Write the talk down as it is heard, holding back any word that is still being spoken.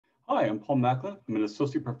Hi, I'm Paul Macklin. I'm an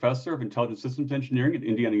associate professor of intelligent systems engineering at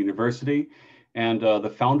Indiana University and the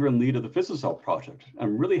founder and lead of the PhysiCell project.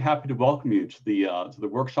 I'm really happy to welcome you to the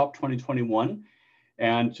workshop 2021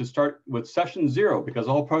 and to start with session 0 because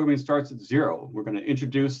all programming starts at 0. We're going to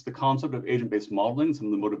introduce the concept of agent-based modeling, some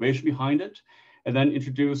of the motivation behind it, and then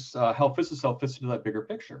introduce how PhysiCell fits into that bigger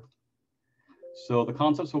picture. So the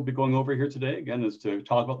concepts we'll be going over here today, again, is to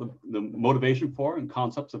talk about the motivation for and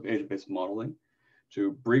concepts of agent-based modeling,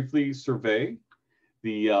 to briefly survey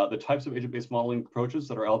the types of agent-based modeling approaches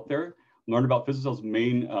that are out there, learn about PhysiCell's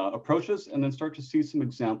main approaches, and then start to see some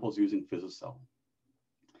examples using PhysiCell.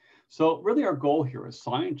 So really our goal here as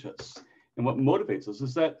scientists and what motivates us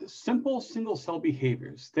is that simple single-cell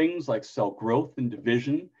behaviors, things like cell growth and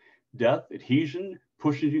division, death, adhesion,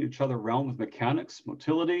 pushing each other around with mechanics,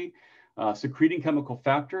 motility, secreting chemical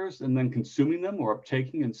factors, and then consuming them or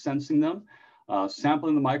uptaking and sensing them,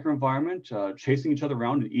 sampling the microenvironment, chasing each other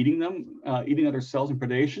around and eating them, eating other cells in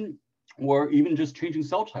predation, or even just changing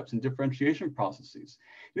cell types and differentiation processes.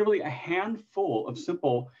 Really a handful of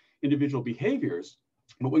simple individual behaviors,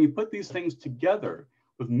 but when you put these things together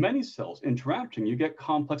with many cells interacting, you get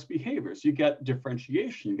complex behaviors, you get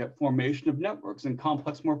differentiation, you get formation of networks and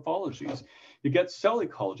complex morphologies, you get cell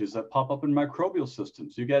ecologies that pop up in microbial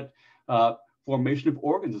systems, you get formation of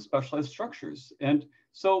organs and specialized structures. And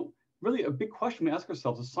so really a big question we ask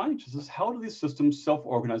ourselves as scientists is how do these systems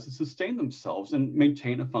self-organize and sustain themselves and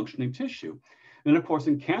maintain a functioning tissue? And then of course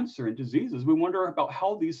in cancer and diseases, we wonder about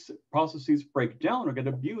how these processes break down or get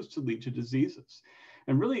abused to lead to diseases.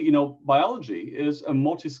 And really, biology is a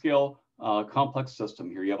multi-scale complex system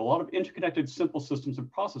here. You have a lot of interconnected simple systems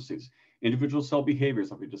and processes, individual cell behaviors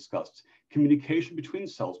that we discussed, communication between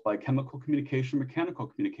cells by chemical communication, mechanical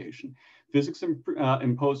communication, physics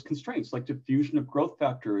imposed constraints like diffusion of growth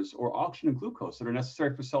factors or oxygen and glucose that are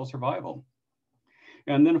necessary for cell survival.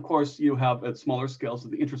 And then, of course, you have at smaller scales,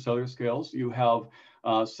 at the intracellular scales, you have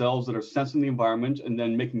cells that are sensing the environment and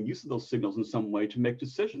then making use of those signals in some way to make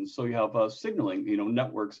decisions. So you have signaling,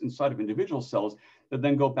 networks inside of individual cells that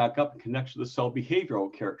then go back up and connect to the cell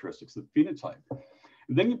behavioral characteristics, the phenotype.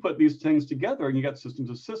 And then you put these things together and you get systems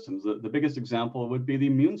of systems. The biggest example would be the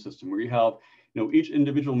immune system, where you have each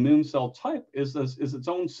individual immune cell type is its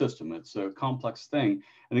own system. It's a complex thing.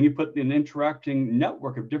 And then you put an interacting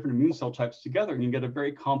network of different immune cell types together and you get a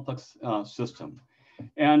very complex system.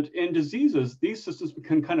 And in diseases, these systems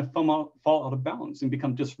can kind of fall out of balance and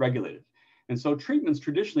become dysregulated. And so treatments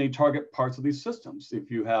traditionally target parts of these systems. If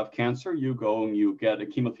you have cancer, you go and you get a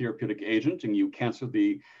chemotherapeutic agent and you cancer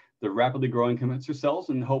the rapidly growing cancer cells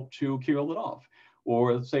and hope to kill it off.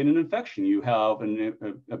 Or let's say in an infection, you have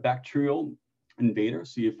a bacterial invader,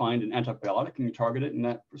 so you find an antibiotic and you target it and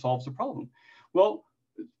that solves the problem. Well,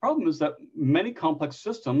 the problem is that many complex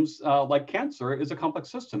systems, like cancer, is a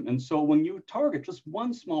complex system. And so when you target just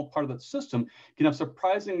one small part of that system, it can have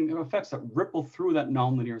surprising effects that ripple through that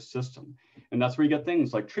nonlinear system. And that's where you get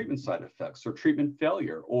things like treatment side effects or treatment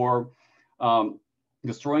failure or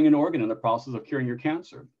destroying an organ in the process of curing your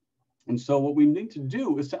cancer. And so what we need to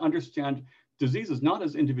do is to understand diseases not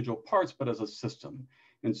as individual parts, but as a system.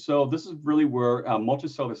 And so this is really where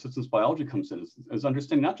multicellular systems biology comes in, is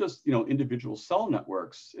understanding not just individual cell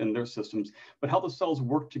networks in their systems, but how the cells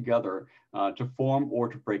work together to form or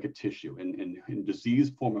to break a tissue. In disease,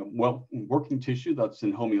 form a working tissue that's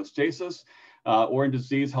in homeostasis, or in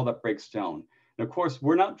disease, how that breaks down. And of course,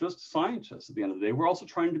 we're not just scientists at the end of the day, we're also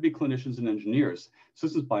trying to be clinicians and engineers.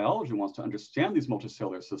 Systems biology wants to understand these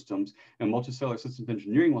multicellular systems, and multicellular systems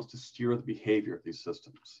engineering wants to steer the behavior of these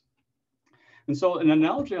systems. And so an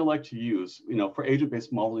analogy I like to use, for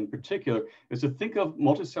agent-based modeling in particular, is to think of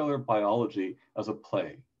multicellular biology as a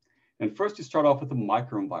play. And first you start off with the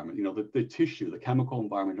microenvironment, the tissue, the chemical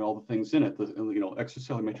environment, and all the things in it. The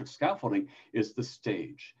extracellular matrix scaffolding is the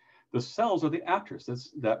stage. The cells are the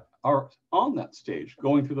actors that are on that stage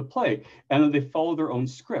going through the play, and then they follow their own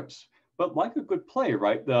scripts. But like a good play,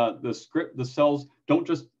 right, the cells don't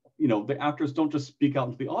just, the actors don't just speak out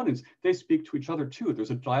into the audience, they speak to each other too.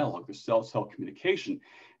 There's a dialogue, there's cell-cell communication.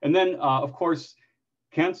 And then, of course,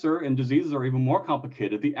 cancer and diseases are even more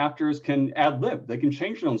complicated. The actors can ad-lib, they can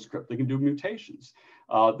change their own script, they can do mutations.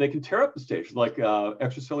 They can tear up the stage, like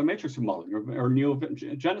extracellular matrix remodeling or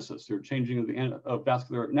neogenesis, or changing of the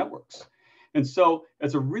vascular networks. And so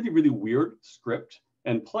it's a really, really weird script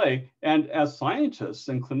and play. And as scientists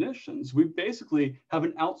and clinicians, we basically have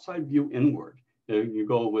an outside view inward. You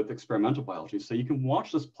go with experimental biology, so you can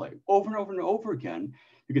watch this play over and over and over again.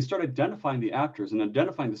 You can start identifying the actors and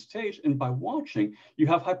identifying the stage, and by watching, you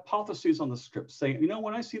have hypotheses on the script saying,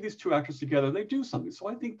 when I see these two actors together, they do something, so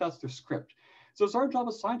I think that's their script. So it's our job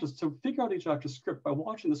as scientists to figure out each actor's script by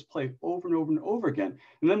watching this play over and over and over again.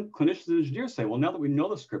 And then clinicians and engineers say, well, now that we know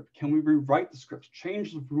the script, can we rewrite the script,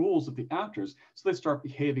 change the rules of the actors so they start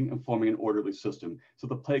behaving and forming an orderly system so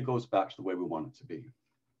the play goes back to the way we want it to be.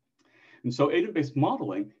 And so agent-based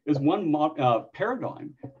modeling is one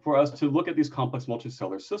paradigm for us to look at these complex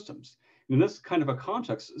multicellular systems. In this kind of a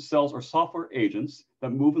context, cells are software agents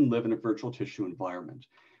that move and live in a virtual tissue environment.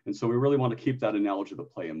 And so we really want to keep that analogy of the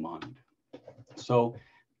play in mind. So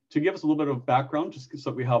to give us a little bit of background, just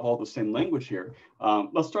so we have all the same language here,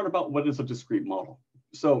 let's start about what is a discrete model.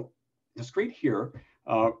 So discrete here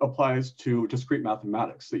applies to discrete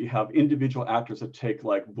mathematics, that you have individual actors that take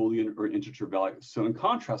like Boolean or integer values. So in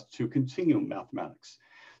contrast to continuum mathematics.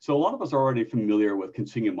 So a lot of us are already familiar with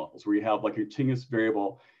continuum models where you have like a continuous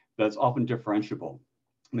variable that's often differentiable.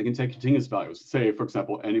 And they can take continuous values, say, for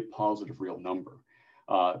example, any positive real number.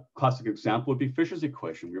 Classic example would be Fisher's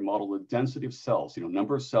equation. We model the density of cells,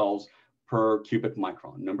 number of cells per cubic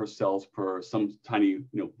micron, number of cells per some tiny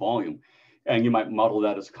volume. And you might model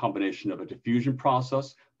that as a combination of a diffusion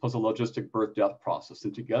process plus a logistic birth-death process.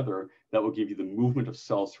 And together, that will give you the movement of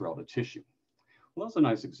cells throughout a tissue. Well, that's a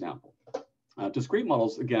nice example. Discrete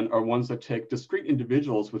models, again, are ones that take discrete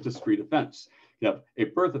individuals with discrete events. You have a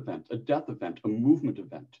birth event, a death event, a movement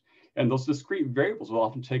event. And those discrete variables will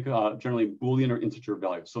often take generally Boolean or integer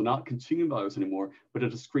values. So not continuum values anymore, but a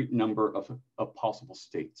discrete number of possible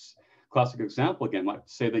states. Classic example, again, might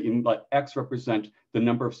say that you let X represent the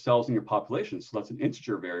number of cells in your population. So that's an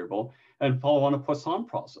integer variable, and follow on a Poisson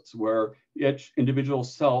process where each individual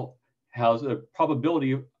cell has a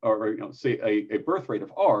probability or say a birth rate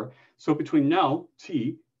of R. So between now,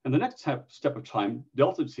 T, and the next step of time,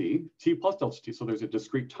 delta T, T plus delta T, so there's a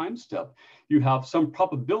discrete time step, you have some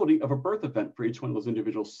probability of a birth event for each one of those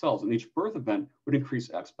individual cells, and each birth event would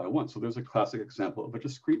increase X by 1. So there's a classic example of a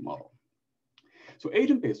discrete model. So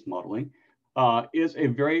agent-based modeling is a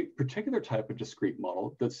very particular type of discrete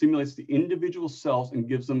model that simulates the individual cells and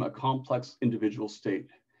gives them a complex individual state.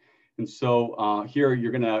 And so here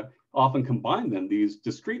you're going to often combine then these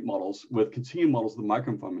discrete models with continuum models of the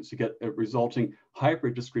microenvironment to get a resulting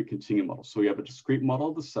hybrid discrete continuum model. So you have a discrete model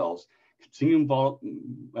of the cells, continuum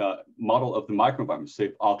model of the microenvironment,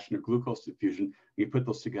 say oxygen or glucose diffusion, and you put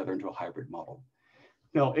those together into a hybrid model.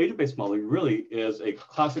 Now, agent-based modeling really is a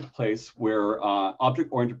classic place where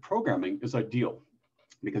object-oriented programming is ideal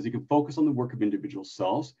because you can focus on the work of individual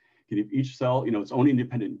cells, give each cell its own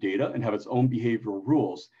independent data and have its own behavioral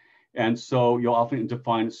rules. And so you'll often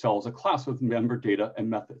define a cell as a class with member data and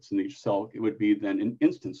methods. And each cell would be then an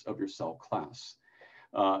instance of your cell class.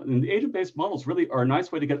 And the agent-based models really are a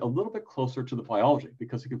nice way to get a little bit closer to the biology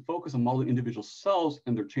because you can focus on modeling individual cells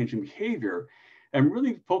and their changing behavior and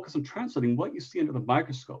really focus on translating what you see under the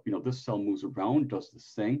microscope. This cell moves around, does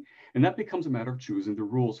this thing, and that becomes a matter of choosing the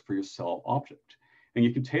rules for your cell object. And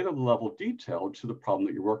you can tailor the level of detail to the problem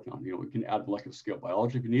that you're working on. You can add molecular scale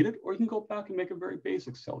biology if you need it, or you can go back and make a very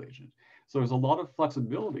basic cell agent. So there's a lot of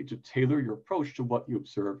flexibility to tailor your approach to what you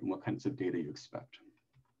observe and what kinds of data you expect.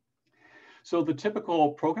 So the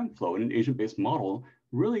typical program flow in an agent-based model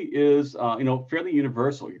really is fairly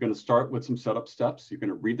universal. You're going to start with some setup steps. You're going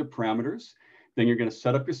to read the parameters. Then you're going to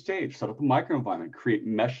set up your stage, set up the microenvironment, create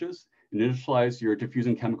meshes, initialize your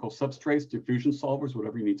diffusing chemical substrates, diffusion solvers,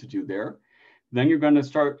 whatever you need to do there. Then you're going to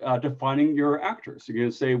start defining your actors. You're going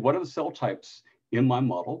to say, what are the cell types in my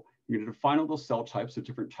model? You're going to define all those cell types of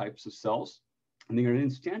different types of cells. And then you're going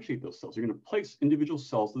to instantiate those cells. You're going to place individual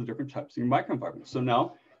cells in the different types in your microenvironment. So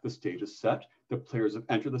now the stage is set. The players have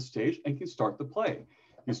entered the stage and can start the play.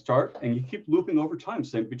 You start and you keep looping over time,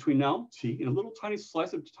 saying between now, T, in a little tiny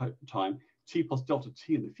slice of time, T plus delta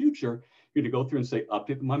T in the future, you're going to go through and say,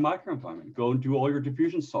 update my microenvironment. Go and do all your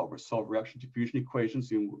diffusion solvers, solve reaction diffusion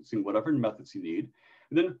equations, using whatever methods you need,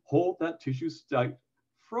 and then hold that tissue state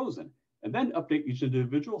frozen, and then update each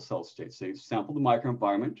individual cell state. Say, sample the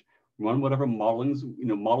microenvironment, run whatever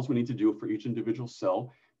models we need to do for each individual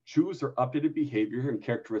cell, choose their updated behavior and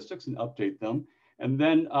characteristics and update them, and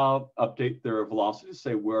then update their velocity to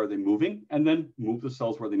say where are they moving, and then move the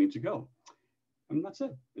cells where they need to go. And that's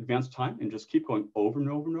it. Advance time and just keep going over and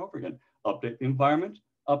over and over again. Update the environment,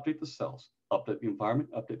 update the cells, update the environment,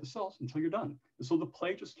 update the cells until you're done. And so the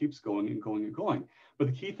play just keeps going and going and going. But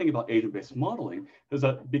the key thing about agent-based modeling is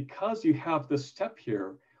that because you have this step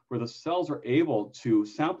here where the cells are able to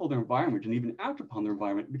sample their environment and even act upon their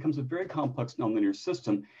environment, it becomes a very complex nonlinear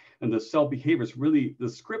system. And the cell behaviors really, the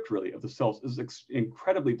script really of the cells is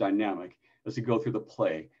incredibly dynamic as you go through the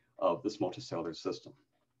play of this multicellular system.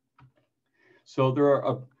 So there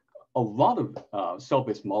are a lot of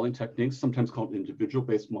cell-based modeling techniques, sometimes called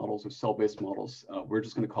individual-based models or cell-based models. We're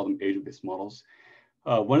just going to call them agent-based models.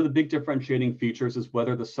 One of the big differentiating features is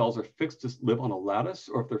whether the cells are fixed to live on a lattice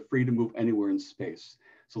or if they're free to move anywhere in space.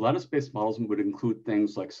 So lattice-based models would include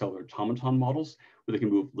things like cellular automaton models, where they can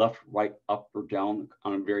move left, right, up, or down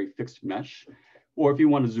on a very fixed mesh. Or if you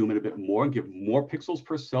want to zoom in a bit more and give more pixels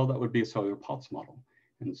per cell, that would be a cellular POTS model.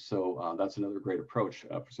 And so that's another great approach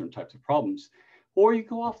for certain types of problems. Or you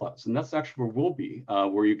go off lattice, and that's actually where we'll be,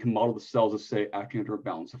 where you can model the cells as, say, acting under a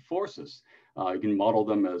balance of forces. You can model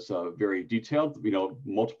them as very detailed,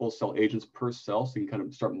 multiple cell agents per cell, so you can kind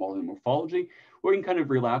of start modeling morphology, or you can kind of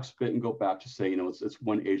relax a bit and go back to say, it's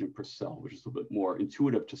one agent per cell, which is a little bit more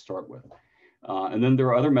intuitive to start with. And then there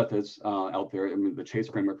are other methods out there. I mean, the Chase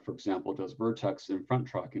framework, for example, does vertex and front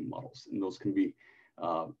tracking models, and those can be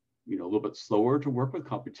a little bit slower to work with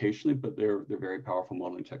computationally, but they're very powerful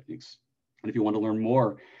modeling techniques. And if you want to learn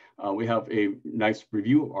more, we have a nice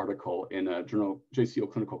review article in a journal,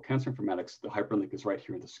 JCO Clinical Cancer Informatics. The hyperlink is right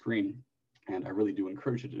here on the screen, and I really do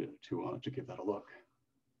encourage you to give that a look.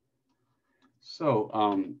 So,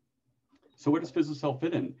 where does PhysiCell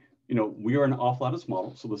fit in? We are an off-lattice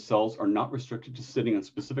model, so the cells are not restricted to sitting on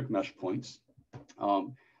specific mesh points.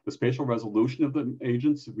 The spatial resolution of the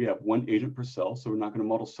agents, we have one agent per cell, so we're not going to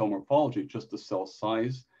model cell morphology, just the cell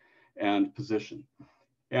size and position.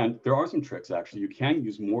 And there are some tricks, actually. You can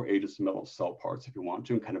use more agents to model cell parts if you want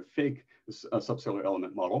to, and kind of fake a subcellular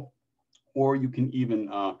element model. Or you can even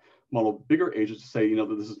model bigger agents to say,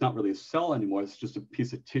 that this is not really a cell anymore, it's just a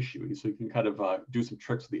piece of tissue. And so you can kind of do some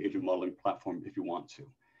tricks with the agent modeling platform if you want to.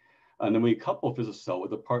 And then we couple PhysiCell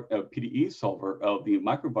with a PDE solver of the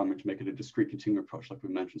microenvironment to make it a discrete continuum approach, like we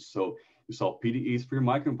mentioned. So you solve PDEs for your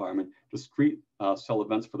microenvironment, discrete cell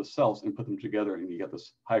events for the cells, and put them together, and you get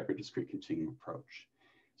this hybrid discrete continuum approach.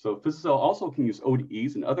 So PhysiCell also can use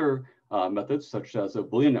ODEs and other methods, such as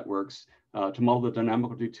Boolean networks, to model the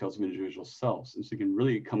dynamical details of individual cells. And so you can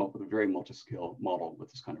really come up with a very multi-scale model with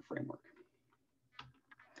this kind of framework.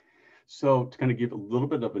 So to kind of give a little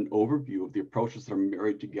bit of an overview of the approaches that are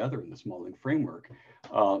married together in this modeling framework,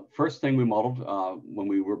 first thing we modeled when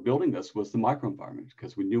we were building this was the microenvironment,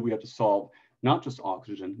 because we knew we had to solve not just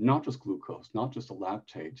oxygen, not just glucose, not just a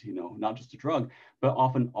lactate, not just a drug, but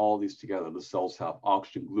often all these together. The cells have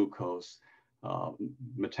oxygen, glucose,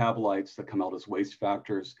 metabolites that come out as waste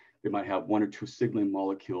factors. They might have one or two signaling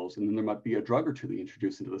molecules, and then there might be a drug or two that you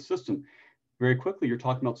introduce into the system. Very quickly, you're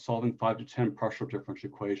talking about solving 5 to 10 partial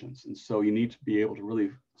differential equations. And so you need to be able to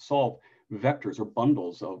really solve vectors or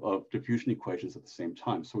bundles of diffusion equations at the same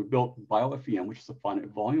time. So we built BioFEM, which is a finite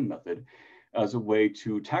volume method, as a way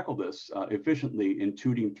to tackle this efficiently in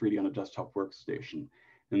 2D and 3D on a desktop workstation.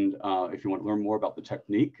 And if you want to learn more about the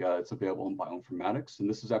technique, it's available in bioinformatics. And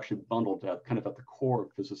this is actually bundled kind of at the core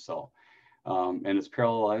of PhysiCell. And it's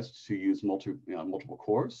parallelized to use multiple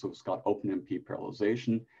cores. So it's got OpenMP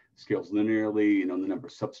parallelization, scales linearly, the number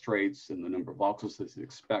of substrates and the number of voxels that you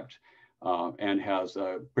expect, and has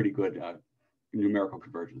a pretty good numerical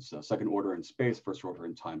convergence, second order in space, first order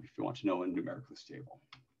in time, if you want to know, and numerically stable.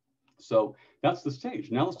 So that's the stage.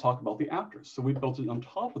 Now let's talk about the afters. So we built it on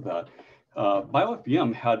top of that.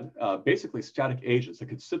 BioFEM had basically static agents that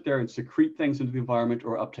could sit there and secrete things into the environment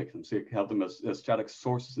or uptake them. So you can have them as static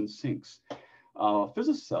sources and sinks.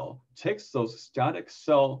 PhysiCell takes those static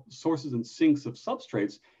cell sources and sinks of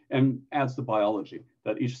substrates and adds the biology,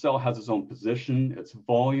 that each cell has its own position, its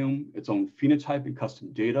volume, its own phenotype and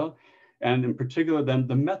custom data, and in particular then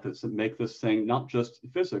the methods that make this thing not just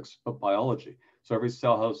physics, but biology. So every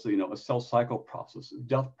cell has a cell cycle process,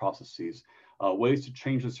 death processes, ways to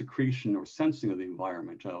change the secretion or sensing of the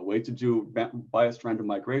environment, ways to do biased random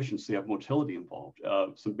migration so you have motility involved,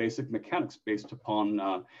 some basic mechanics based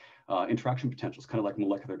upon interaction potentials, kind of like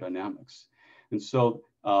molecular dynamics. And so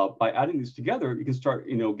by adding these together, you can start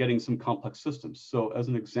getting some complex systems. So as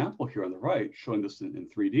an example here on the right, showing this in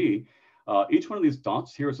 3D, each one of these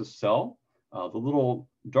dots here is a cell. The little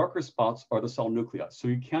darker spots are the cell nuclei. So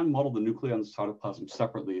you can model the nuclei on the cytoplasm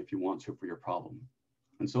separately if you want to for your problem.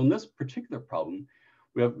 And so in this particular problem,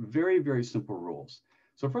 we have very, very simple rules.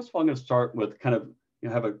 So first of all, I'm going to start with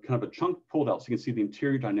have a chunk pulled out so you can see the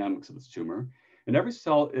interior dynamics of this tumor. And every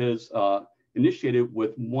cell is initiated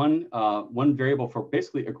with one variable for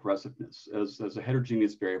basically aggressiveness as a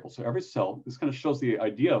heterogeneous variable. So every cell, this kind of shows the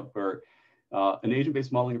idea where an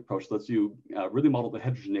agent-based modeling approach lets you really model the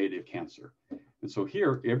heterogeneity of cancer. And so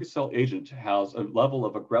here, every cell agent has a level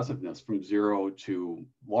of aggressiveness from 0 to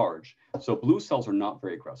large. So blue cells are not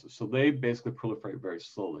very aggressive. So they basically proliferate very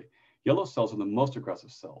slowly. Yellow cells are the most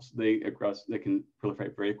aggressive cells. They can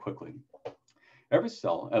proliferate very quickly. every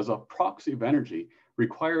cell, as a proxy of energy,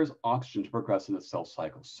 requires oxygen to progress in its cell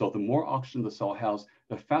cycle. So the more oxygen the cell has,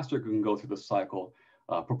 the faster it can go through the cycle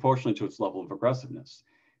proportionally to its level of aggressiveness.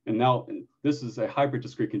 And now this is a hybrid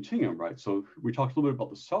discrete continuum, right? So we talked a little bit about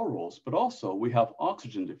the cell rules, but also we have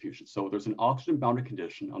oxygen diffusion. So there's an oxygen boundary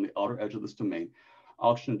condition on the outer edge of this domain.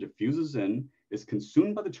 Oxygen diffuses in, is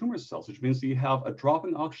consumed by the tumor cells, which means that you have a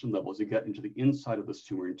dropping oxygen level as you get into the inside of this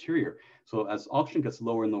tumor interior. So as oxygen gets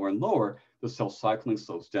lower and lower and lower, the cell cycling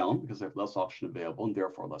slows down because they have less oxygen available and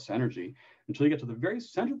therefore less energy, until you get to the very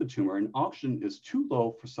center of the tumor and oxygen is too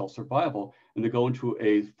low for cell survival, and they go into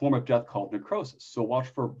a form of death called necrosis. So watch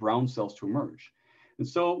for brown cells to emerge. And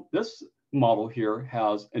so this model here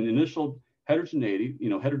has an initial heterogeneity,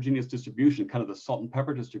 heterogeneous distribution, kind of the salt and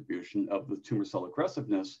pepper distribution of the tumor cell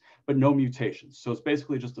aggressiveness, but no mutations. So it's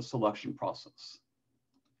basically just a selection process.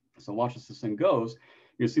 So watch as this thing goes.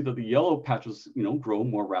 You see that the yellow patches, grow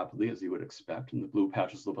more rapidly as you would expect, and the blue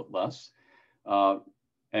patches a little bit less.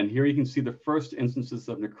 And here you can see the first instances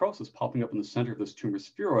of necrosis popping up in the center of this tumor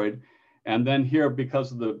spheroid. And then here,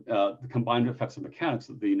 because of the combined effects of mechanics,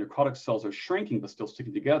 the necrotic cells are shrinking but still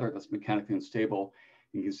sticking together. That's mechanically unstable.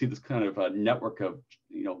 You can see this kind of a network of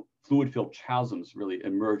fluid-filled chasms really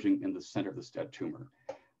emerging in the center of this dead tumor.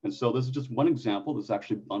 And so this is just one example that's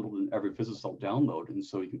actually bundled in every PhysiCell download, and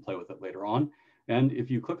so you can play with it later on. And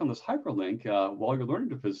if you click on this hyperlink, while you're learning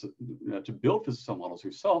to build PhysiCell models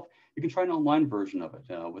yourself, you can try an online version of it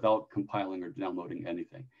without compiling or downloading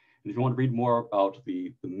anything. And if you want to read more about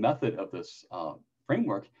the method of this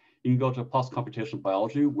framework, you can go to PLOS Computational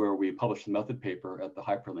Biology, where we published the method paper at the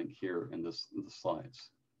hyperlink here in the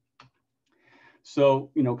slides.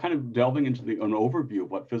 So, kind of delving into an overview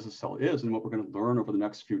of what PhysiCell is and what we're going to learn over the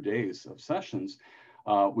next few days of sessions,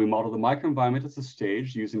 we model the microenvironment as a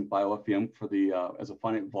stage using BioFEM as a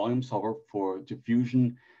finite volume solver for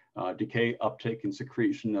diffusion, decay, uptake, and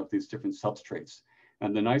secretion of these different substrates.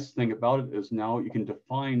 And the nice thing about it is now you can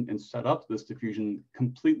define and set up this diffusion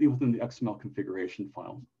completely within the XML configuration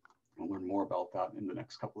file. We'll learn more about that in the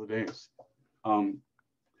next couple of days. The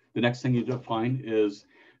next thing you define is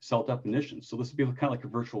cell definition. So this would be kind of like a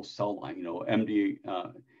virtual cell line,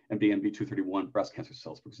 MDNB231 breast cancer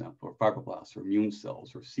cells, for example, or fibroblasts, or immune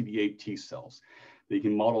cells, or CD8 T cells. That you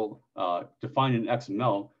can model, define in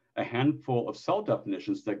XML a handful of cell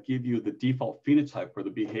definitions that give you the default phenotype or the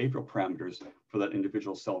behavioral parameters for that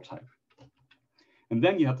individual cell type. And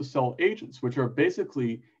then you have the cell agents, which are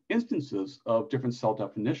basically instances of different cell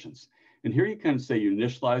definitions. And here you can say you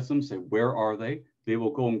initialize them, say where are they? They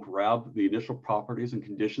will go and grab the initial properties and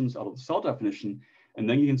conditions out of the cell definition, and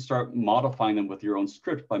then you can start modifying them with your own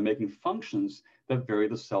script by making functions that vary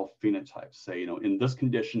the cell phenotype. Say, in this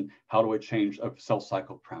condition, how do I change a cell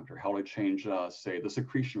cycle parameter? How do I change, say, the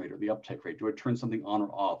secretion rate or the uptake rate? Do I turn something on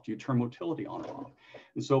or off? Do you turn motility on or off?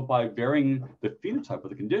 And so by varying the phenotype of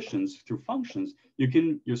the conditions through functions, you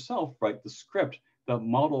can yourself write the script that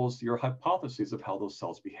models your hypotheses of how those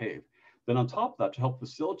cells behave. Then on top of that, to help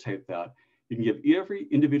facilitate that, you can give every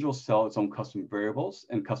individual cell its own custom variables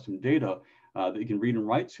and custom data that you can read and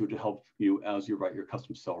write to help you as you write your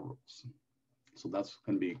custom cell rules. So that's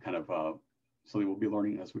going to be kind of something we'll be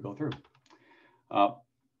learning as we go through.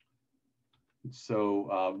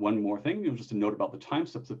 One more thing, just a note about the time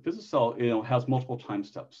steps. The PhysiCell, has multiple time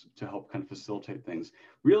steps to help kind of facilitate things,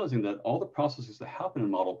 realizing that all the processes that happen in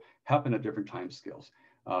a model happen at different time scales.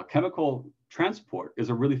 Chemical transport is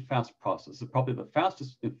a really fast process. It's probably the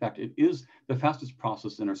fastest, in fact, it is the fastest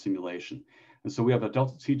process in our simulation. And so we have a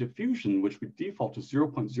delta T diffusion, which would default to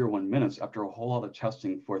 0.01 minutes after a whole lot of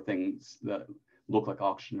testing for things that look like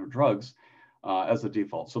oxygen or drugs as the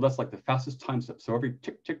default. So that's like the fastest time step. So every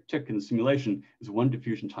tick, tick, tick in the simulation is one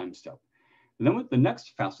diffusion time step. And then the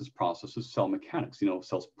next fastest process is cell mechanics,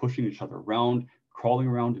 cells pushing each other around, crawling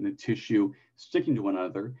around in a tissue, sticking to one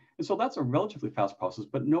another. And so that's a relatively fast process,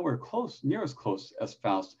 but nowhere near as close as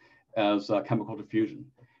fast as chemical diffusion.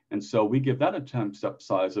 And so we give that a time step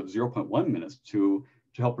size of 0.1 minutes to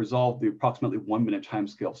help resolve the approximately 1 minute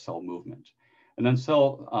timescale cell movement. And then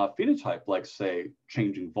cell phenotype, like say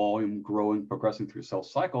changing volume, growing, progressing through cell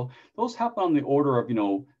cycle, those happen on the order of,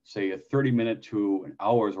 say a 30-minute to an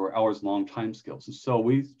hours or hours long timescales. And so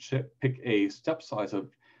we pick a step size of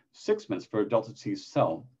 6 minutes for a delta T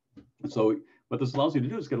cell. And so what this allows you to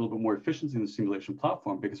do is get a little bit more efficiency in the simulation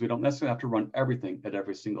platform because we don't necessarily have to run everything at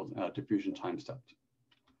every single diffusion time step.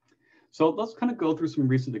 So let's kind of go through some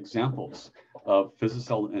recent examples of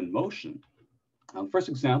PhysiCell in motion. First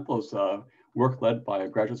example is work led by a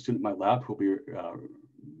graduate student in my lab who will be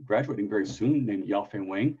graduating very soon named Yafei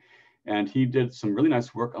Wang. And he did some really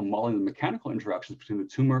nice work on modeling the mechanical interactions between the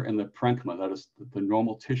tumor and the parenchyma, that is the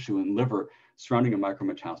normal tissue and liver surrounding a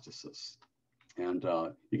micrometastasis. And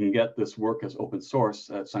you can get this work as open source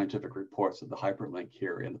at Scientific Reports at the hyperlink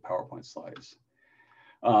here in the PowerPoint slides.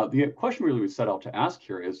 The question really we set out to ask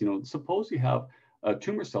here is, suppose you have a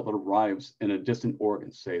tumor cell that arrives in a distant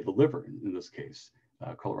organ, say the liver in this case,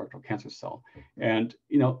 colorectal cancer cell. And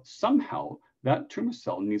somehow that tumor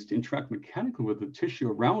cell needs to interact mechanically with the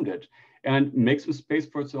tissue around it and make some space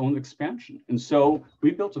for its own expansion. And so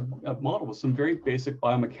we built a model with some very basic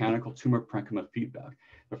biomechanical tumor parenchyma feedback.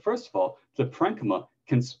 But first of all, the parenchyma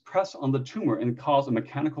can press on the tumor and cause a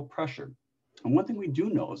mechanical pressure. And one thing we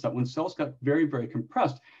do know is that when cells get very, very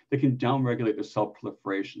compressed, they can downregulate their cell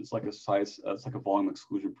proliferation. It's like a volume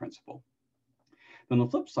exclusion principle. Then on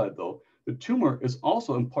the flip side, though, the tumor is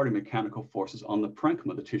also imparting mechanical forces on the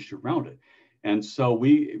parenchyma, the tissue around it. And so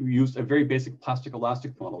we used a very basic plastic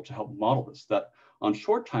elastic model to help model this, that on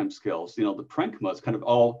short time scales, the parenchyma is kind of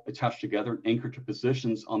all attached together and anchored to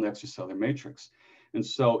positions on the extracellular matrix. And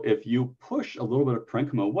so if you push a little bit of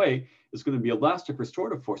parenchyma away, it's going to be elastic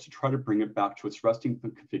restorative force to try to bring it back to its resting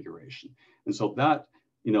configuration. And so that,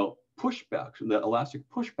 pushback, that elastic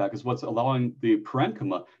pushback is what's allowing the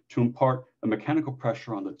parenchyma to impart a mechanical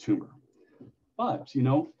pressure on the tumor. But,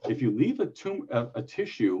 if you leave a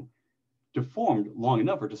tissue deformed long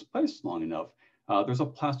enough or displaced long enough, there's a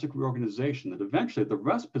plastic reorganization that eventually the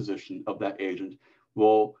rest position of that agent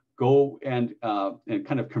will go and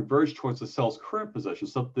kind of converge towards the cell's current position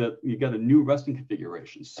so that you get a new resting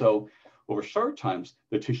configuration. So over short times,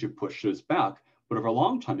 the tissue pushes back, but over a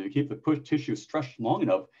long time, if you keep the tissue stretched long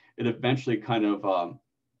enough, it eventually kind of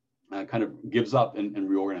gives up and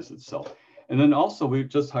reorganizes itself. And then also we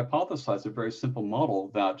just hypothesized a very simple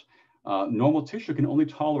model that normal tissue can only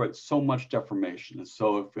tolerate so much deformation. And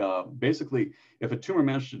so if basically, if a tumor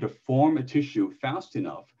managed to deform a tissue fast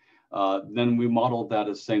enough, then we modeled that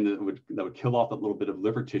as saying that that would kill off that little bit of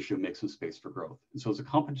liver tissue and make some space for growth. And so it's a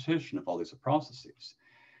competition of all these processes.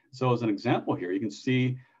 So as an example here, you can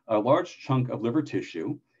see a large chunk of liver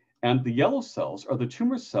tissue, and the yellow cells are the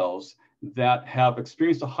tumor cells that have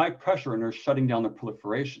experienced a high pressure and are shutting down their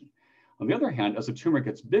proliferation. On the other hand, as the tumor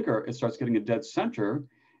gets bigger, it starts getting a dead center,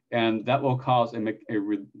 and that will cause a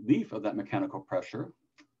relief of that mechanical pressure.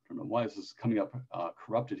 I don't know why this is coming up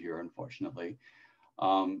corrupted here, unfortunately.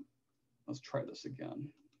 Let's try this again.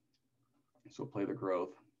 So play the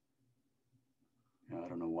growth. Yeah, I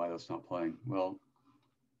don't know why that's not playing. Well,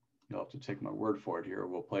 you'll have to take my word for it here.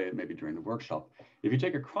 We'll play it maybe during the workshop. If you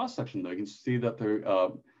take a cross section though, you can see that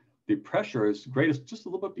the pressure is greatest just a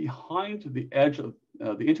little bit behind the edge of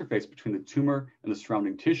the interface between the tumor and the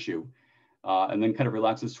surrounding tissue, and then kind of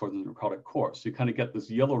relaxes towards the necrotic core. So you kind of get this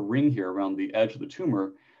yellow ring here around the edge of the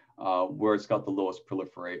tumor where it's got the lowest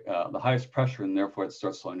the highest pressure, and therefore it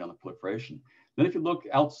starts slowing down the proliferation. Then if you look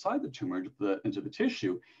outside the tumor into the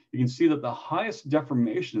tissue, you can see that the highest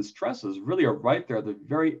deformation and stresses really are right there at the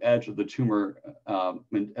very edge of the tumor,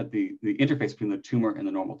 at the interface between the tumor and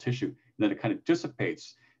the normal tissue. And then it kind of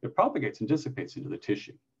dissipates, it propagates and dissipates into the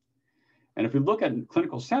tissue. And if we look at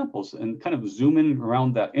clinical samples and kind of zoom in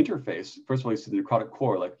around that interface, first of all, you see the necrotic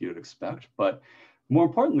core like you'd expect, but more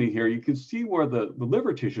importantly here, you can see where the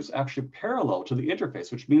liver tissue is actually parallel to the interface,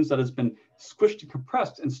 which means that it's been squished and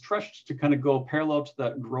compressed and stretched to kind of go parallel to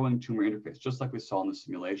that growing tumor interface, just like we saw in the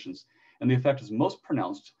simulations. And the effect is most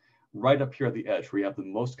pronounced right up here at the edge, where you have the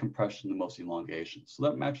most compression, the most elongation. So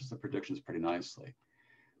that matches the predictions pretty nicely.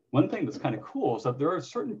 One thing that's kind of cool is that there are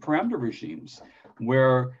certain parameter regimes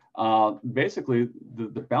where basically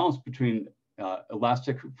the balance between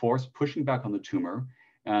elastic force pushing back on the tumor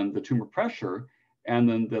and the tumor pressure, and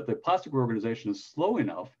then that the plastic reorganization is slow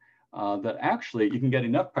enough that actually you can get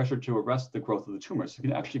enough pressure to arrest the growth of the tumor. So you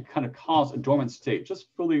can actually kind of cause a dormant state just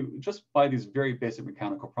by these very basic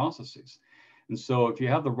mechanical processes. And so if you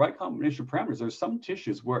have the right combination of parameters, there's some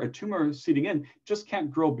tissues where a tumor seeding in just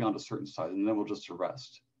can't grow beyond a certain size, and then will just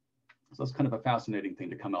arrest. So that's kind of a fascinating thing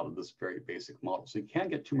to come out of this very basic model. So you can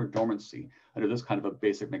get tumor dormancy under this kind of a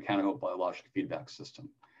basic mechanical biological feedback system.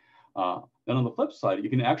 Then on the flip side, you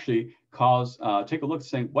can actually take a look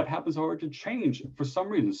saying what happens in order to change for some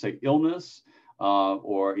reason, say illness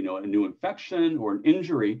or a new infection or an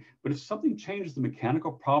injury. But if something changes the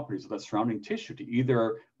mechanical properties of that surrounding tissue to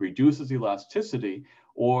either reduce its elasticity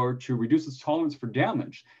or to reduce its tolerance for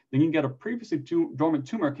damage, then you can get a previously dormant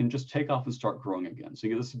tumor can just take off and start growing again. So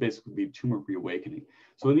this is basically be tumor reawakening.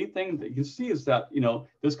 So the neat thing that you can see is that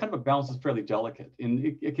this kind of a balance is fairly delicate,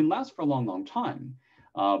 and it can last for a long, long time.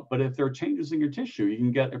 But if there are changes in your tissue, you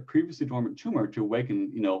can get a previously dormant tumor to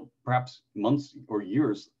awaken, perhaps months or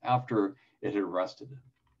years after it had arrested.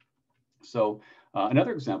 So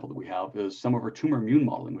another example that we have is some of our tumor immune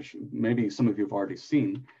modeling, which maybe some of you have already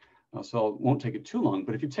seen. So it won't take it too long,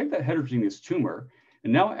 but if you take that heterogeneous tumor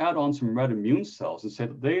and now add on some red immune cells and say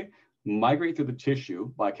that they migrate through the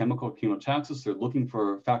tissue by chemical chemotaxis, they're looking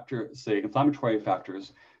for say inflammatory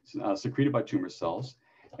factors secreted by tumor cells,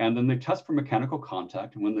 and then they test for mechanical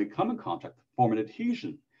contact, and when they come in contact, form an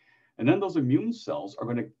adhesion. And then those immune cells are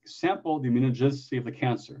going to sample the immunogenicity of the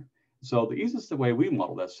cancer. So the easiest way we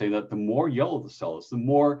model that, say that the more yellow the cell is, the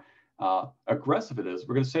more aggressive it is,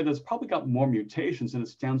 we're going to say that it's probably got more mutations and it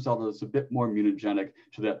stands out as a bit more immunogenic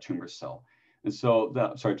to that tumor cell. And so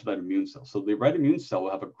to that immune cell. So the red immune cell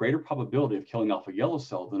will have a greater probability of killing off a yellow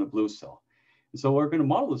cell than a blue cell. And so we're going to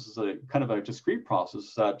model this as a kind of a discrete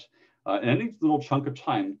process that in any little chunk of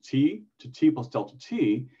time, t to t plus delta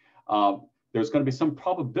t, there's going to be some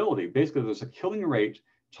probability. Basically, there's a killing rate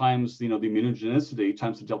times the immunogenicity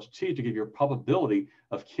times the delta t to give you a probability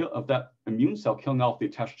of that immune cell killing off the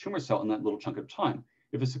attached tumor cell in that little chunk of time.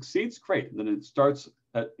 If it succeeds, great. Then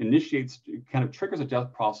it initiates, kind of triggers a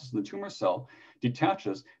death process in the tumor cell,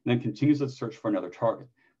 detaches, and then continues its search for another target.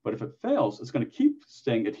 But if it fails, it's going to keep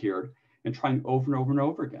staying adhered and trying over and over and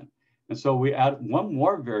over again. And so we add one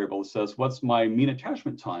more variable that says, what's my mean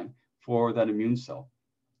attachment time for that immune cell?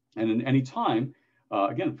 And in any time,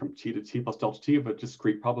 again, from t to t plus delta t of a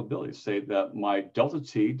discrete probability, say that my delta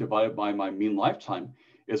t divided by my mean lifetime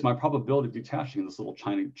is my probability of detaching this little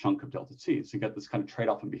tiny chunk of delta t. So you get this kind of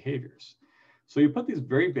trade-off in behaviors. So you put these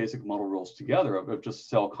very basic model rules together of just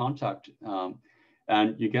cell contact,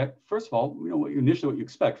 and you get, first of all, initially what you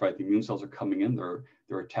expect, right? The immune cells are coming in,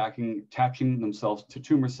 they're attaching themselves to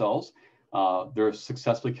tumor cells. They're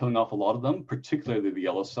successfully killing off a lot of them, particularly the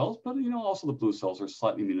yellow cells, but also the blue cells are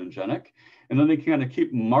slightly immunogenic. And then they kind of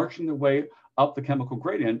keep marching their way up the chemical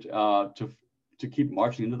gradient to keep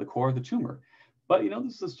marching into the core of the tumor. But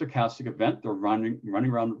this is a stochastic event. They're running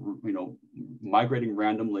around, migrating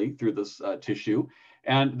randomly through this tissue,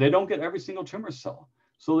 and they don't get every single tumor cell.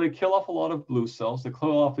 So they kill off a lot of blue cells. They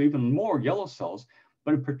kill off even more yellow cells,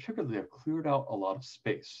 but in particular, they have cleared out a lot of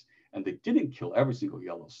space, and they didn't kill every single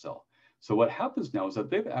yellow cell. So what happens now is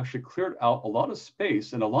that they've actually cleared out a lot of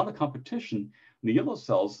space and a lot of competition. The yellow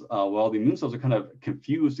cells, while the immune cells are kind of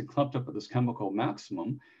confused and clumped up at this chemical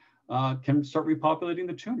maximum, can start repopulating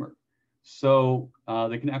the tumor. So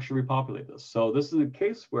they can actually repopulate this. So this is a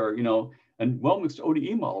case where, a well-mixed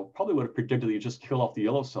ODE model probably would have predicted that you just kill off the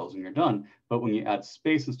yellow cells and you're done. But when you add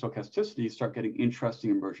space and stochasticity, you start getting interesting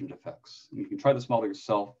emergent effects. And you can try this model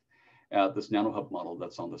yourself at this NanoHub model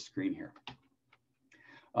that's on the screen here.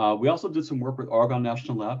 We also did some work with Oregon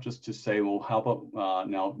National Lab just to say, well, how about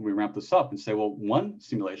now we ramp this up and say, well, one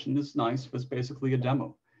simulation is nice, but it's basically a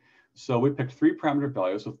demo. So we picked 3 parameter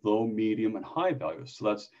values with low, medium, and high values. So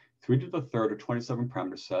that's 3 to the third or 27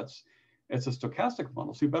 parameter sets. It's a stochastic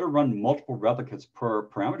model, so you better run multiple replicates per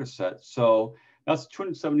parameter set. So that's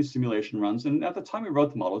 270 simulation runs. And at the time we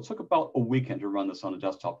wrote the model, it took about a weekend to run this on a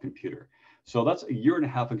desktop computer. So that's a year and a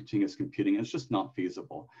half of continuous computing. It's just not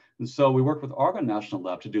feasible. And so we worked with Oregon National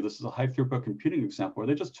Lab to do this as a high throughput computing example where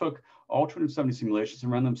they just took all 270 simulations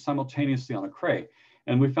and ran them simultaneously on a Cray.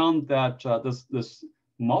 And we found that this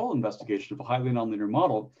model investigation of a highly nonlinear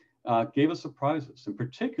model gave us surprises. In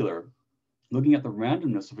particular, looking at the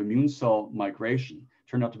randomness of immune cell migration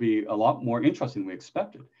turned out to be a lot more interesting than we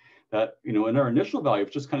expected. That, in our initial value,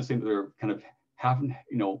 it's just kind of saying that they're kind of having,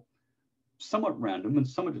 somewhat random and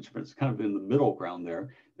somewhat different. It's kind of in the middle ground there.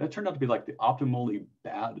 That turned out to be like the optimally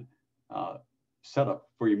bad setup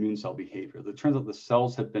for immune cell behavior. It turns out the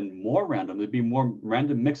cells had been more random. There'd be more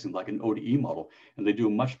random mixing like an ODE model, and they do a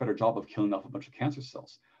much better job of killing off a bunch of cancer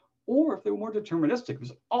cells. Or if they were more deterministic, it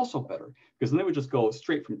was also better because then they would just go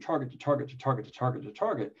straight from target to target to target to target to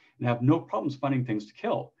target and have no problems finding things to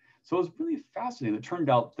kill. So it was really fascinating. It turned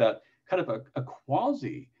out that kind of a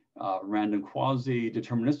quasi-random,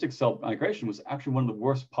 quasi-deterministic cell migration was actually one of the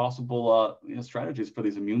worst possible strategies for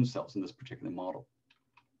these immune cells in this particular model.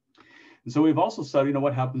 And so we've also said,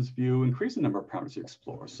 what happens if you increase the number of parameters you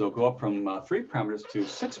explore? So go up from 3 parameters to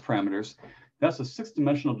 6 parameters. That's a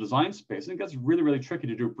 6-dimensional design space, and it gets really, really tricky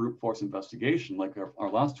to do brute force investigation like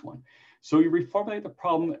our last one. So you reformulate the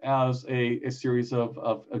problem as a series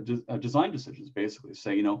of design decisions, basically.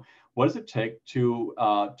 Say, what does it take to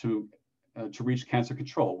reach cancer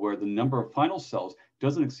control, where the number of final cells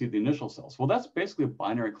doesn't exceed the initial cells? Well, that's basically a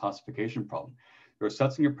binary classification problem. There are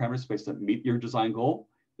sets in your parameter space that meet your design goal.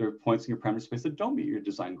 There are points in your parameter space that don't meet your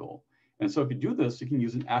design goal. And so if you do this, you can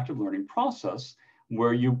use an active learning process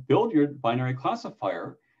where you build your binary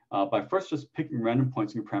classifier by first just picking random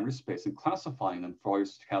points in your parameter space and classifying them for all your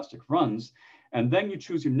stochastic runs. And then you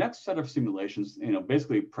choose your next set of simulations,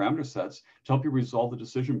 basically parameter sets to help you resolve the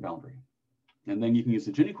decision boundary. And then you can use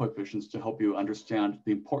the Gini coefficients to help you understand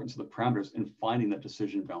the importance of the parameters in finding that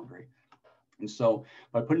decision boundary. And so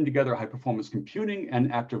by putting together high performance computing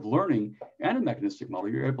and active learning and a mechanistic model,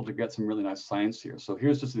 you're able to get some really nice science here. So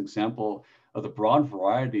here's just an example of the broad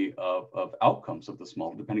variety of outcomes of this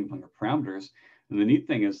model, depending upon your parameters. And the neat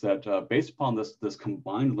thing is that based upon this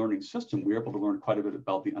combined learning system, we were able to learn quite a bit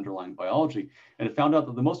about the underlying biology. And it found out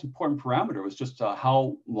that the most important parameter was just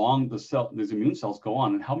how long these immune cells go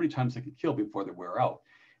on and how many times they can kill before they wear out.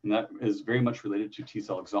 And that is very much related to T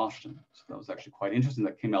cell exhaustion. So that was actually quite interesting.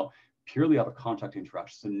 That came out purely out of contact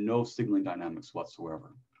interactions and no signaling dynamics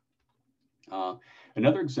whatsoever.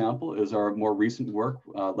 Another example is our more recent work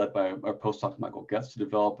led by our postdoc Michael Getz to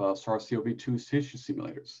develop SARS-CoV-2 tissue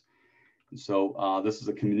simulators. And so this is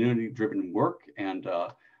a community-driven work, and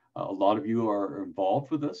a lot of you are involved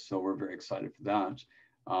with this, so we're very excited for that.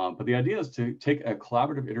 But the idea is to take a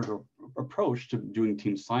collaborative, iterative approach to doing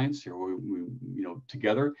team science here, where we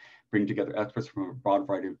bring together experts from a broad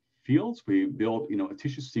variety of fields. We build, a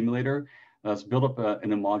tissue simulator that's built up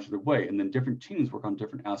in a modular way, and then different teams work on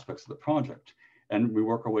different aspects of the project. And we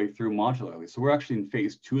work our way through modularly. So we're actually in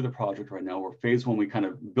phase 2 of the project right now, where phase 1, we kind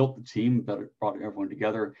of built the team, brought everyone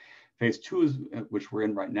together. Phase 2, which we're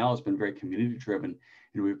in right now, has been very community driven.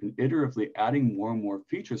 And we've been iteratively adding more and more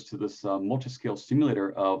features to this multi-scale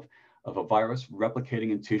simulator of a virus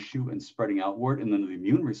replicating in tissue and spreading outward, and then the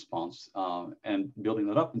immune response, and building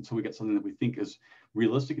that up until we get something that we think is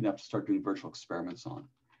realistic enough to start doing virtual experiments on.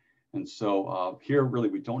 And so here, really,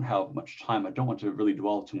 we don't have much time. I don't want to really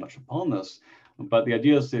dwell too much upon this, but the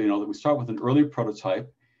idea is that, that we start with an early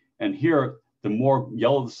prototype, and here, the more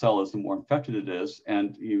yellow the cell is, the more infected it is.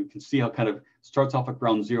 And you can see how it kind of starts off at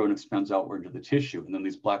ground zero and expands outward into the tissue. And then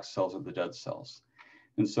these black cells are the dead cells.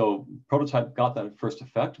 And so prototype got that first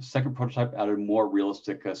effect. Second prototype added more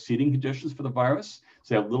realistic seeding conditions for the virus.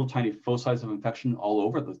 So you have little tiny foci of infection all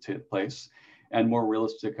over the place, and more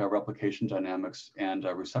realistic replication dynamics and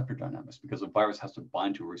receptor dynamics, because the virus has to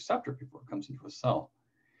bind to a receptor before it comes into a cell.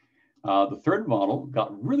 The third model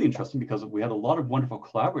got really interesting because we had a lot of wonderful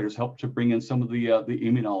collaborators help to bring in some of the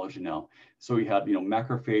immunology now. So we had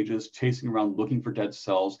macrophages chasing around looking for dead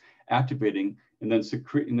cells, activating, and then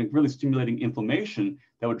secreting, and really stimulating inflammation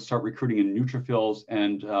that would start recruiting in neutrophils,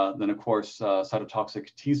 and then of course cytotoxic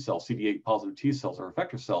T cells, CD8 positive T cells or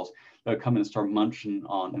effector cells that would come in and start munching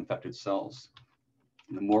on infected cells.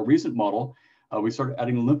 In the more recent model, we started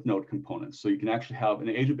adding lymph node components. So you can actually have an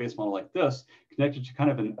agent-based model like this connected to kind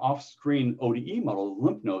of an off-screen ODE model of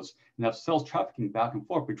lymph nodes, and have cells trafficking back and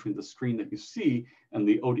forth between the screen that you see and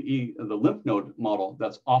the ODE, the lymph node model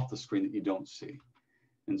that's off the screen that you don't see.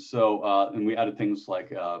 And so, and we added things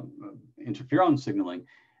like interferon signaling,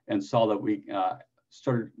 and saw that we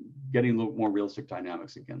started getting a little more realistic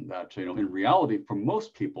dynamics again, that, in reality, for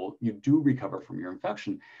most people, you do recover from your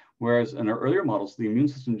infection. Whereas in our earlier models, the immune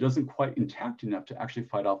system doesn't quite intact enough to actually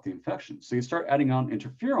fight off the infection. So you start adding on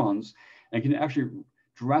interferons and can actually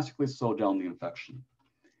drastically slow down the infection.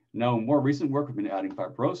 Now, in more recent work, we've been adding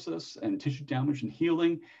fibrosis and tissue damage and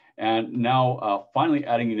healing. And now finally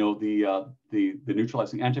adding, the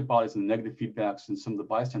neutralizing antibodies and the negative feedbacks and some of the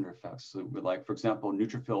bystander effects. So like, for example,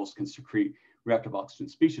 neutrophils can secrete reactive oxygen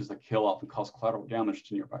species that kill off and cause collateral damage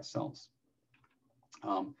to nearby cells.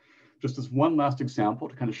 Just as one last example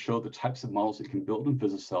to kind of show the types of models that you can build in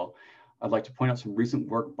PhysiCell, I'd like to point out some recent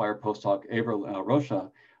work by our postdoc, Ava Rocha,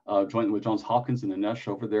 jointly with Johns Hopkins and Anesh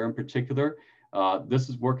over there in particular. This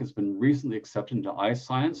work has been recently accepted into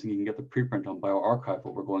iScience, and you can get the preprint on bioRxiv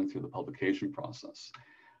while we're going through the publication process.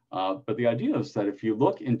 But the idea is that if you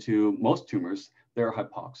look into most tumors, they're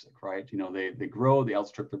hypoxic, right? They grow, they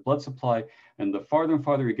outstrip their blood supply, and the farther and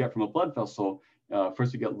farther you get from a blood vessel,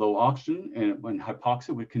 first you get low oxygen, and when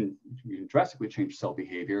hypoxic, you can drastically change cell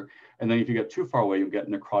behavior. And then if you get too far away, you'll get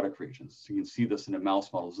necrotic regions. So you can see this in a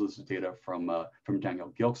mouse model. So this is data from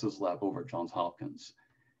Danielle Gilks's lab over at Johns Hopkins.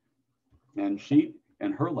 And she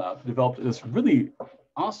and her lab developed this really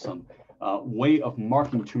awesome way of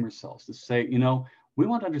marking tumor cells to say, we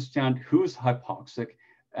want to understand who's hypoxic,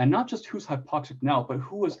 and not just who's hypoxic now, but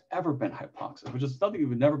who has ever been hypoxic, which is something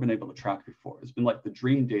we've never been able to track before. It's been like the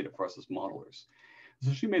dream data for us as modelers.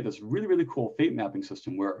 So she made this really, really cool fate mapping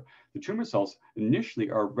system where the tumor cells initially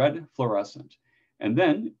are red fluorescent. And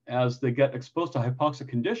then as they get exposed to hypoxic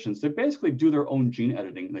conditions, they basically do their own gene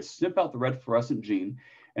editing. They snip out the red fluorescent gene,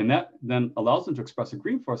 and that then allows them to express a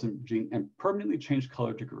green fluorescent gene and permanently change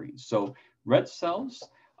color to green. So red cells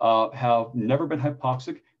have never been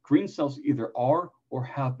hypoxic. Green cells either are or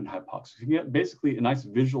have been hypoxic. You get basically a nice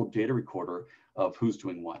visual data recorder of who's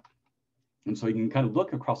doing what. And so you can kind of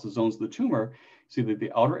look across the zones of the tumor, see that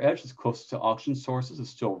the outer edge is close to oxygen sources is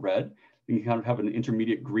still red. Then you kind of have an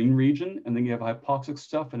intermediate green region, and then you have hypoxic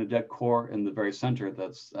stuff and a dead core in the very center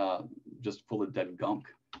that's just full of dead gunk.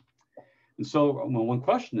 And so one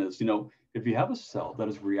question is, if you have a cell that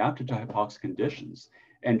has reacted to hypoxic conditions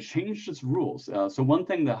and changed its rules. So one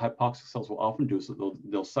thing that hypoxic cells will often do is that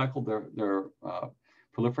they'll cycle their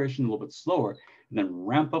proliferation a little bit slower and then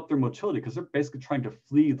ramp up their motility because they're basically trying to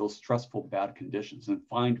flee those stressful bad conditions and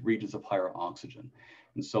find regions of higher oxygen.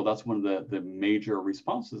 And so that's one of the major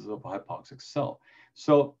responses of a hypoxic cell.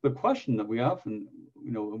 So the question that we often,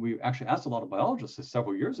 we actually asked a lot of biologists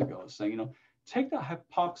several years ago is saying, take that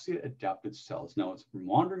hypoxia adapted cells. Now it's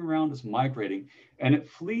wandering around, it's migrating, and it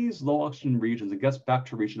flees low oxygen regions and gets back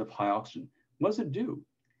to a region of high oxygen. What does it do?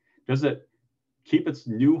 Does it keep its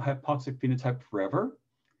new hypoxic phenotype forever?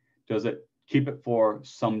 Does it keep it for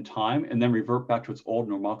some time and then revert back to its old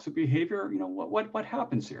normoxic behavior? What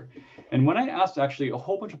happens here? And when I asked actually a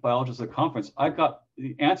whole bunch of biologists at the conference, I got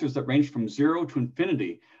the answers that range from 0 to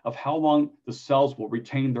infinity of how long the cells will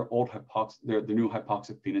retain their old their new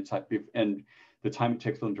hypoxic phenotype and the time it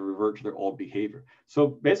takes for them to revert to their old behavior. So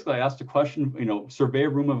basically I asked a question, survey a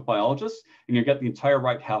room of biologists, and you get the entire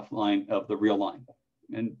right half line of the real line.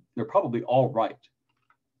 And they're probably all right.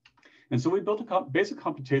 And so we built a basic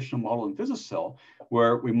computational model in PhysiCell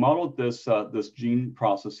where we modeled this, this gene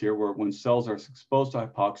process here, where when cells are exposed to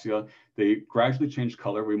hypoxia, they gradually change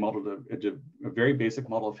color. We modeled a very basic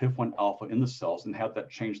model of HIF1 alpha in the cells and had that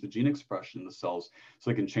change the gene expression in the cells so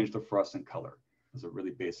they can change the fluorescent color. It's a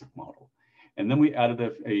really basic model. And then we added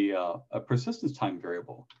a persistence time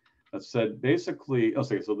variable that said basically,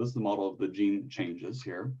 okay, so this is the model of the gene changes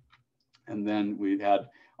here. And then we had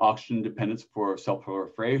oxygen dependence for cell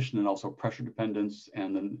proliferation and also pressure dependence,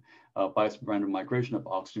 and then biased random migration of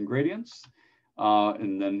oxygen gradients.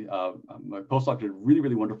 And then my postdoc did a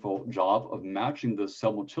really wonderful job of matching the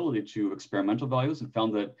cell motility to experimental values and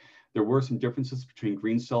found that there were some differences between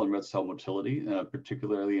green cell and red cell motility,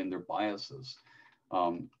 particularly in their biases.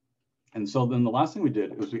 And so then the last thing we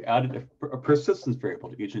did was we added a persistence variable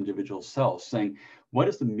to each individual cell, saying, what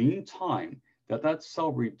is the mean time that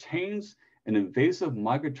cell retains an invasive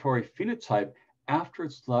migratory phenotype after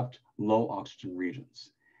it's left low oxygen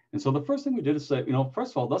regions? And so the first thing we did is say,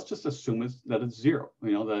 first of all, let's just assume that it's 0.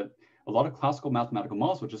 That a lot of classical mathematical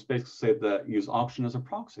models would just basically say that use oxygen as a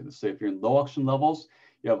proxy. To say if you're in low oxygen levels,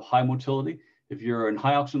 you have high motility. If you're in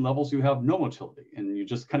high oxygen levels, you have no motility. And you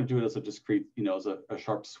just kind of do it as a discrete, as a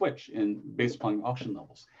sharp switch based upon oxygen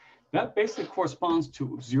levels. That basically corresponds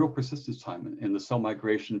to 0 persistence time in the cell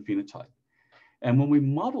migration phenotype. And when we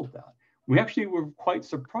modeled that, we actually were quite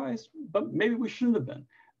surprised, but maybe we shouldn't have been,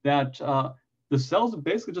 that the cells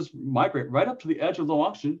basically just migrate right up to the edge of low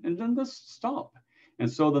oxygen and then just stop. And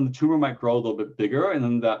so then the tumor might grow a little bit bigger, and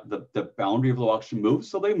then the boundary of low oxygen moves,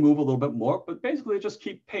 so they move a little bit more, but basically they just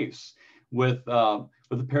keep pace with the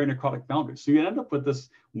perinecrotic boundary. So you end up with this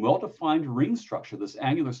well-defined ring structure, this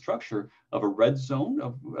angular structure of a red zone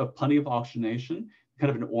of plenty of oxygenation, kind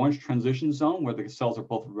of an orange transition zone where the cells are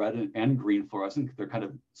both red and green fluorescent. They're kind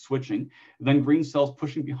of switching. And then green cells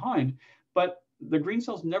pushing behind. But the green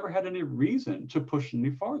cells never had any reason to push any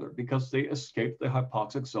farther because they escaped the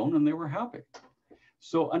hypoxic zone and they were happy.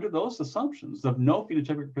 So under those assumptions of no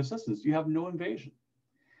phenotypic persistence, you have no invasion.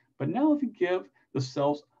 But now if you give the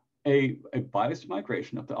cells a biased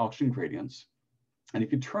migration of the oxygen gradients, and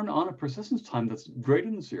if you turn on a persistence time that's greater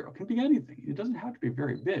than 0, it can be anything. It doesn't have to be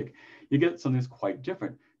very big. You get something that's quite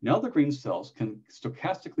different. Now the green cells can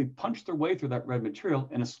stochastically punch their way through that red material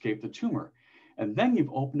and escape the tumor. And then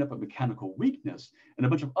you've opened up a mechanical weakness, and a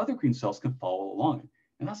bunch of other green cells can follow along.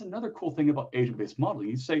 And that's another cool thing about agent-based modeling.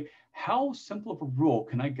 You say, how simple of a rule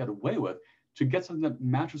can I get away with to get something that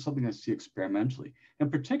matches something I see experimentally? In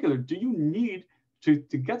particular, do you need to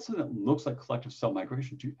get something that looks like collective cell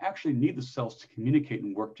migration, do you actually need the cells to communicate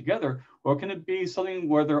and work together? Or can it be something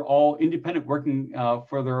where they're all independent, working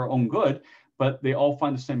for their own good, but they all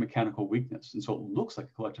find the same mechanical weakness? And so it looks like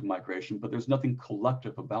a collective migration, but there's nothing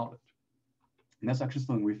collective about it. And that's actually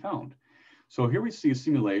something we found. So here we see a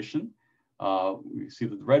simulation. We see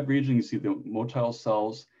the red region, you see the motile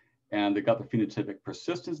cells, and they got the phenotypic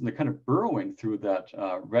persistence, and they're kind of burrowing through that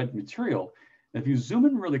red material. And if you zoom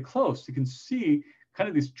in really close, you can see kind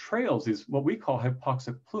of these trails, these what we call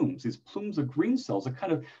hypoxic plumes, these plumes of green cells that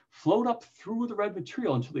kind of float up through the red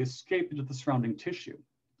material until they escape into the surrounding tissue.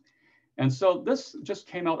 And so this just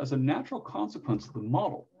came out as a natural consequence of the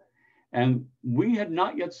model. And we had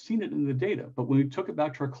not yet seen it in the data, but when we took it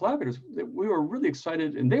back to our collaborators, we were really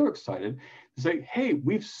excited, and they were excited to say, hey,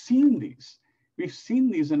 we've seen these. We've seen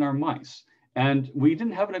these in our mice. And we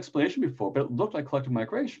didn't have an explanation before, but it looked like collective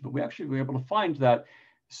migration. But we actually were able to find that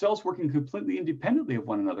cells working completely independently of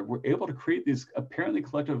one another were able to create these apparently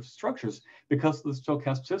collective structures because of the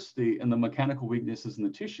stochasticity and the mechanical weaknesses in the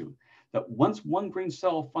tissue. That once one green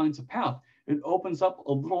cell finds a path, it opens up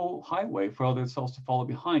a little highway for other cells to follow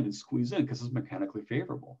behind and squeeze in because it's mechanically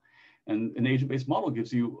favorable. And an agent-based model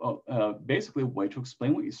gives you basically a way to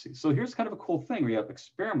explain what you see. So here's kind of a cool thing where you have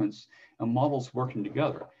experiments and models working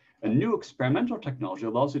together. A new experimental technology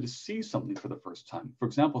allows you to see something for the first time. For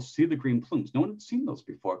example, see the green plumes. No one had seen those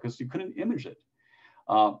before because you couldn't image it.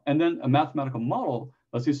 And then a mathematical model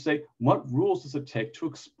lets you say, what rules does it take to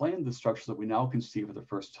explain the structures that we now can see for the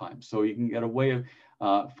first time? So you can get a way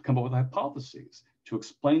of come up with hypotheses to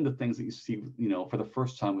explain the things that you see, for the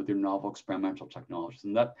first time with your novel experimental technologies.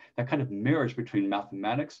 And that kind of marriage between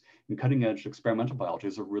mathematics and cutting edge experimental biology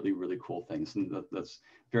is a really, really cool thing. And that's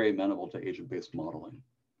very amenable to agent-based modeling.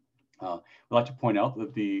 I'd like to point out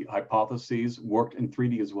that the hypotheses worked in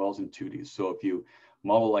 3D as well as in 2D. So if you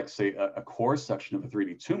model, like, say, a core section of a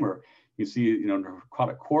 3D tumor, you see,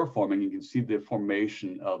 necrotic core forming, you can see the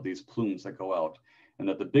formation of these plumes that go out. And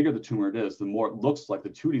that the bigger the tumor it is, the more it looks like the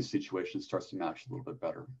 2D situation starts to match a little bit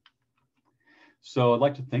better. So I'd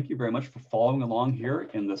like to thank you very much for following along here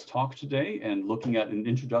in this talk today and looking at an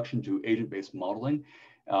introduction to agent-based modeling.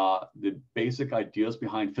 The basic ideas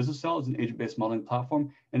behind PhysiCell as an agent-based modeling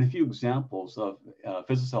platform, and a few examples of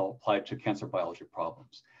PhysiCell applied to cancer biology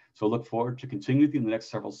problems. So I look forward to continuing with you in the next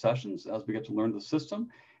several sessions as we get to learn the system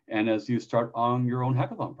and as you start on your own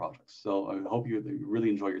hackathon projects. So I hope you really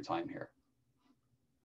enjoy your time here.